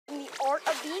art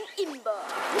of being imba.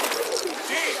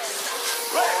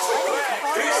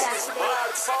 This is my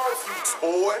target,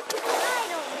 boy. I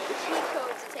don't need cheat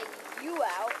codes to take you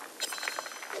out.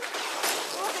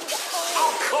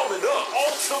 I'm coming up,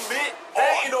 ultimate.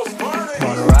 Ain't no burner.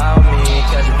 Wanna ride me,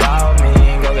 catch a ride me,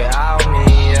 go get out me,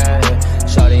 yeah.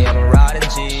 Shawty, I'm a riding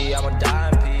G, I'm a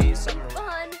dying piece.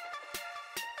 Fun.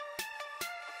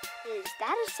 Is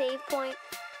that a save point?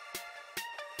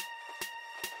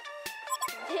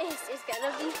 This is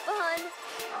gonna be fun.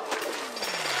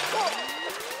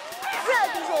 Crowd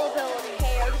control ability.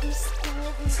 Hair to be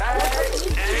schooled and Tag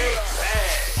and tag.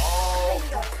 Oh,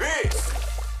 you pissed.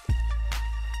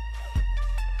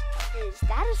 Is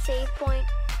that a save point?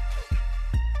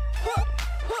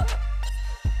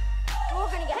 We're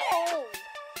gonna get old.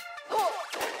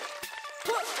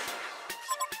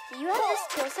 Do you have the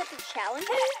skill set to challenge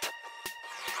me?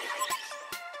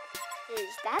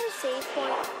 Is that a save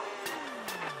point?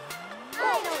 I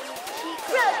don't need cheat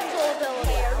crowd control ability.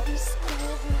 Hair to be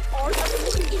schooled in the art of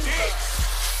being.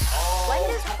 When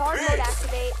does hard mode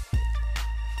activate?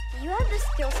 Do you have the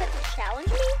skill set to challenge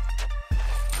me?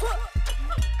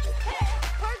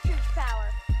 Cartridge power.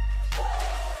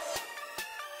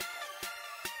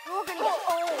 We're gonna get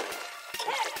old.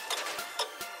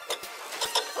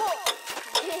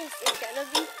 This is gonna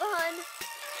be fun.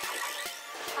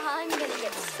 I'm gonna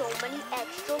get so many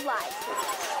extra lives for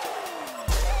this.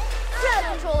 Crowd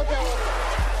control ability.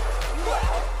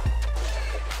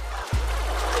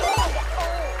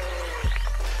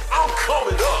 I'm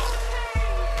coming up.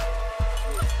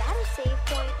 Is that a save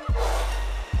point?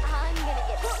 I'm gonna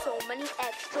get so many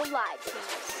extra lives from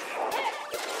this.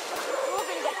 We're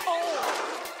gonna get old.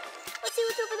 Let's see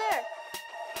what's over there.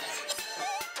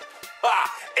 Ha!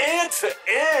 End to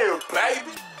end,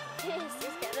 baby. This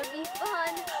is gonna be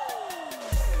fun.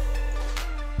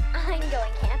 I'm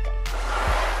going camping.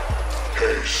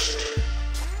 Haste.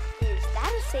 Is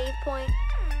that a save point?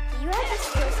 Do you have the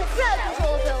skill set crowd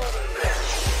control ability?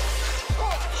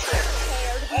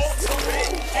 Hair to be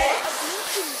Ultimate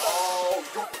schooled. Oh,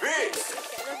 you pissed. It's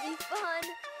gonna be fun.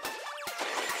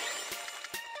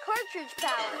 Cartridge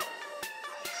power.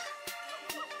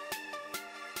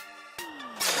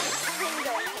 I'm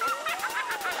going camping.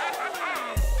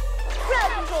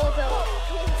 Crowd control ability.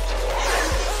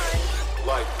 Fun.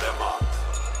 Light them up.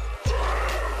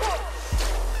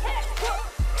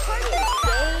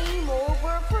 Game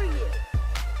over for you.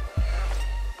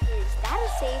 Is that a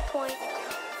save point?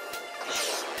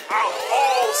 I'm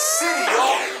all city,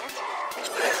 y'all.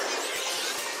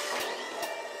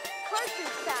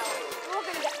 Cartridge power. We're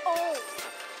gonna get old.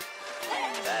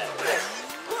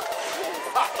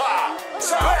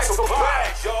 Back to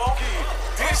back, y'all.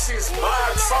 This is my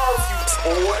target,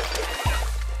 boy.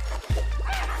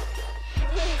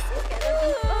 This is gonna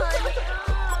be fun.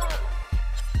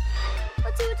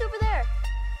 Let's see what's over there.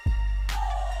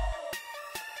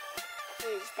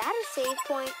 Is that a save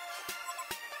point?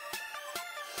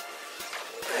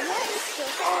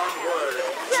 Onward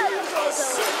to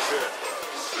ascension.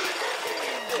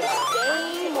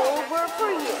 Game over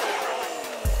for you.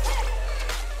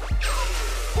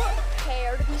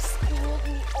 Prepare to be schooled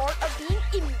in the art of being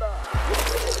imba.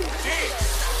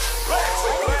 Back to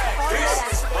back. This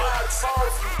is my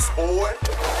target, boy. I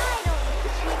don't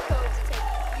need cheat codes to take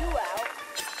you out.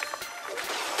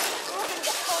 We're gonna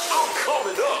get I'm old.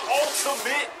 coming up,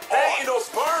 ultimate. Ain't no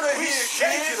burner here,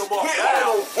 kids. We're on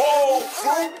a roll,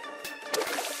 crew.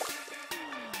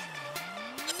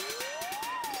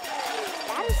 Is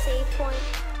that a save point?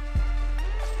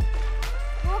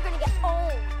 We're gonna get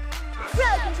old.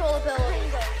 Crowd control ability.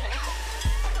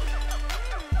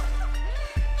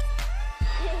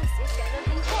 This is gonna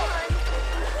be fun.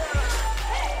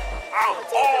 I'm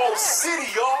all city,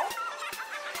 y'all.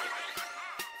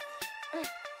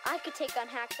 I could take on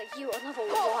hacks like you on level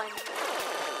 1.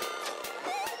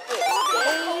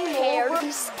 Game over.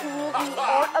 Be schooled in the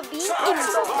art of being Back to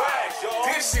imba. back, y'all.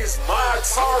 This is my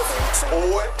target,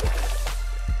 boy.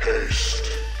 Haste.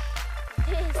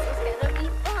 This is gonna be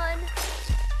fun.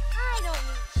 I don't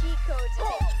need cheat codes to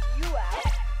take you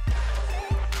out.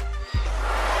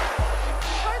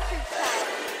 Cartridge power.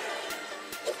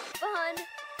 Fun.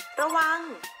 ระวัง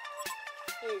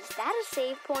Is that a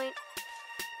save point?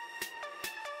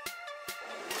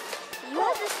 You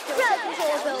have the skill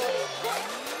control ability.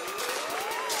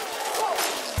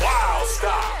 Wow,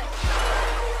 stop.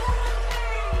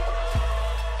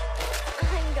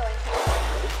 I'm going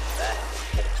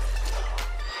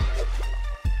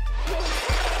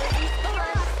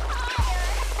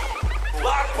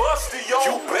Blockbuster, yo.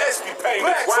 You best be paying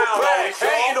the crown on.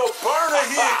 Ain't no burner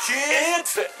here, kid. End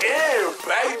to end,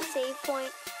 baby. Save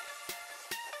point.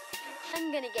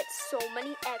 I'm gonna get so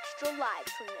many extra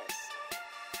lives from this.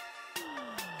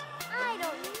 I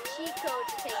don't need cheat code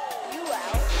to take you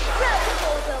out.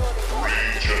 Practical ability.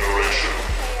 Regeneration.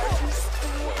 Prepare to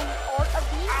school the art of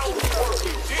being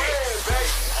invisible. Yeah, baby.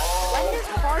 When does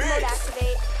hard mode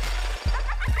activate?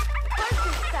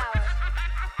 Cartridge power.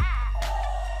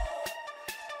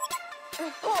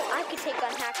 I could take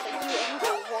on hacks like you and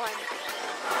go one.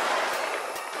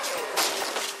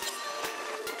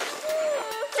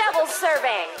 Double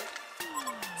serving.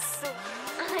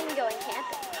 I'm going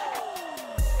camping.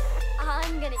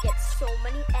 I'm gonna get so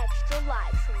many extra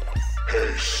lives from this.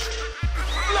 Haste.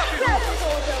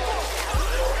 Practical ability.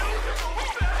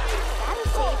 That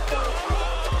is safe point.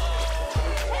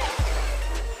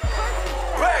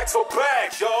 Back to back,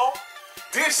 y'all.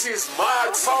 This is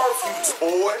my turf, you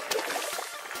toy.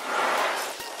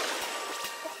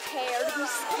 Prepare to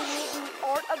school the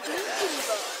art of being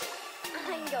evil.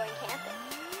 I'm going camping.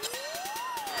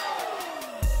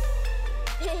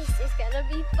 This is gonna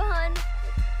be fun.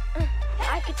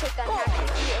 I could take on hacking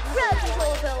with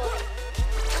practical ability.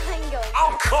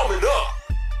 I'm coming up.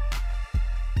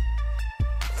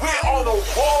 We're on a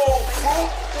roll, crew.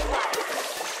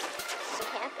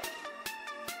 Camping.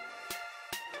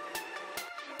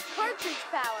 Cartridge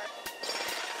power.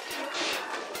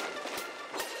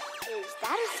 Is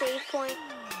that a save point?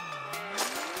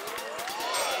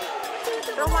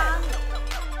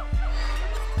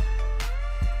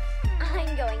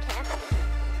 I'm going camping.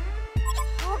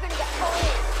 We're gonna get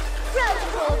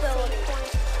practical ability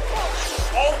point.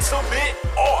 Ultimate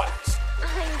art.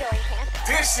 I'm going camping.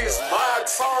 This is my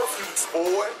turf, you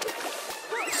toy.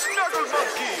 Snuggle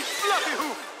monkey, fluffy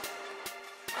hoop.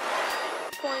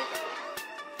 Point.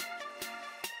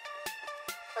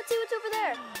 Let's see what's over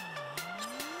there.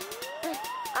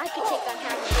 I could take on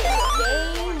half of it.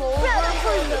 Game over.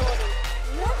 Practical ability.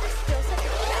 You have the skill set to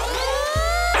challenge.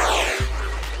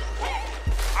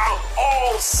 I'm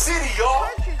all city, y'all.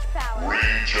 Cartridge power.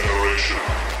 Regeneration.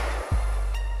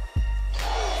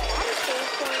 That is save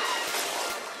point.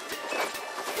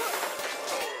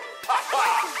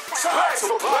 Back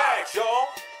to back, y'all.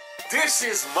 This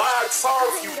is my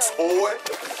turf, you toy.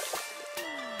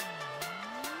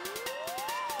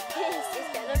 This is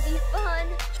gonna be fun.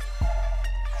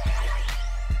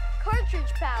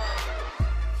 Cartridge power.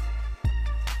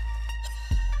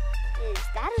 Is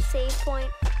that a save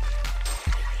point?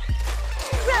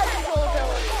 Practical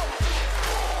ability.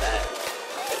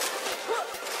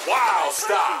 Wow,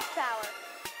 stop. Cartridge power.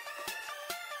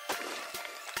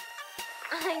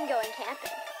 I'm going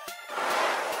camping.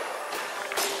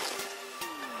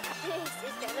 This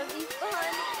is gonna be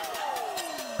fun.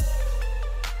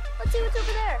 Let's see what's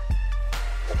over there.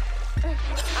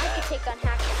 I could take on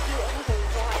hacks like you and go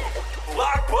one.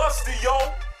 Blockbuster, yo.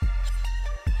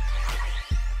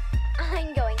 I'm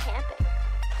going camping.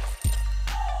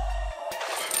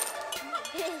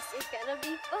 This is gonna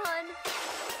be fun.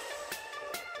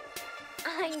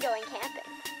 I'm going camping.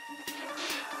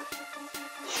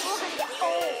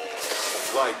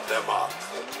 Light them up.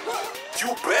 You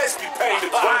best be paying the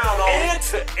ground on end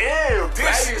to end.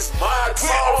 This is my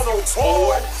turf, you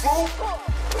toy.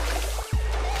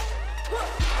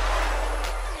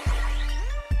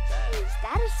 Is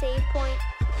that a save point?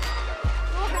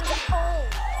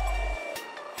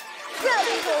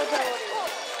 Practical ability.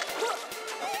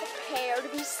 Prepare to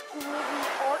be schooled in the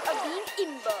art of being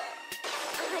imba.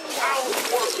 I was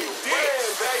working dead,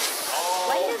 baby.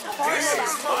 When does hard This mode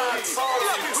is my activate? turf,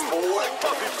 you toy.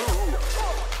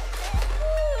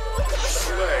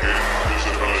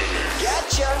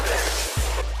 Gotcha.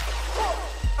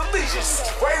 At least you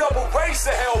straight up erase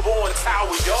the Hellborn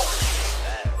Tower, yo.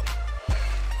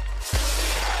 Is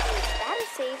that a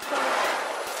save point?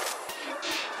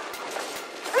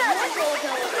 Practical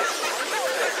ability.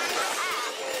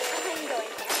 I'm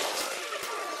going camping.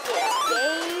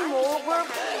 Game over.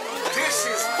 This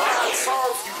is my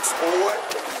turf, you toy.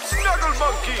 Snuggle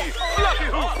monkey, fluffy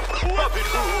hoop, fluffy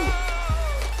hoop.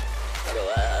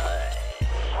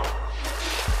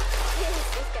 This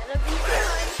is gonna be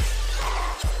fun.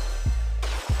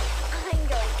 I'm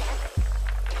going camping.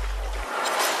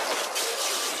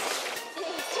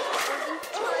 This is gonna be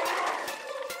fun.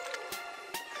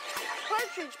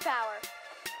 Cartridge power.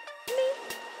 Me.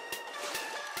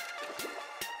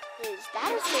 Is that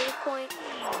a save point?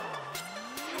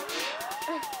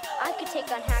 I could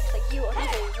take on hacks like you on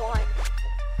either one.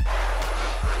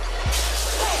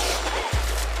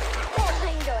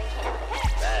 I'm going camping.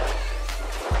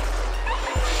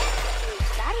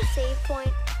 Is that a save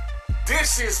point?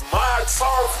 This is my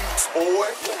turf, you toy.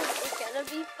 This is gonna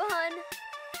be fun.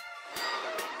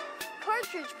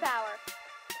 Cartridge power.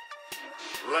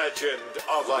 legend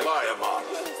of Immortal.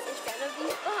 This is gonna be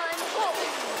fun.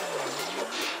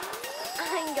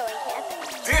 I'm going camping.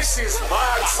 This is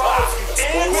my trophy.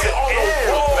 End to end,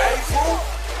 baby.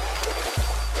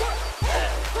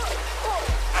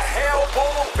 A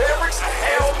hellborn barracks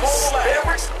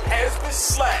has been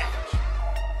slashed.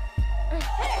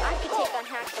 I could take on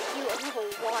hacks like you at level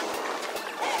 1.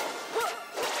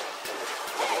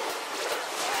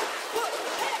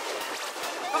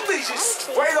 The Legion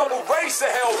straight up erased the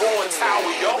hellborn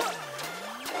tower, yo.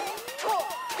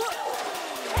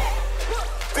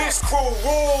 This crew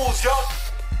rules, yo.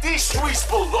 These streets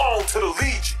belong to the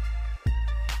Legion.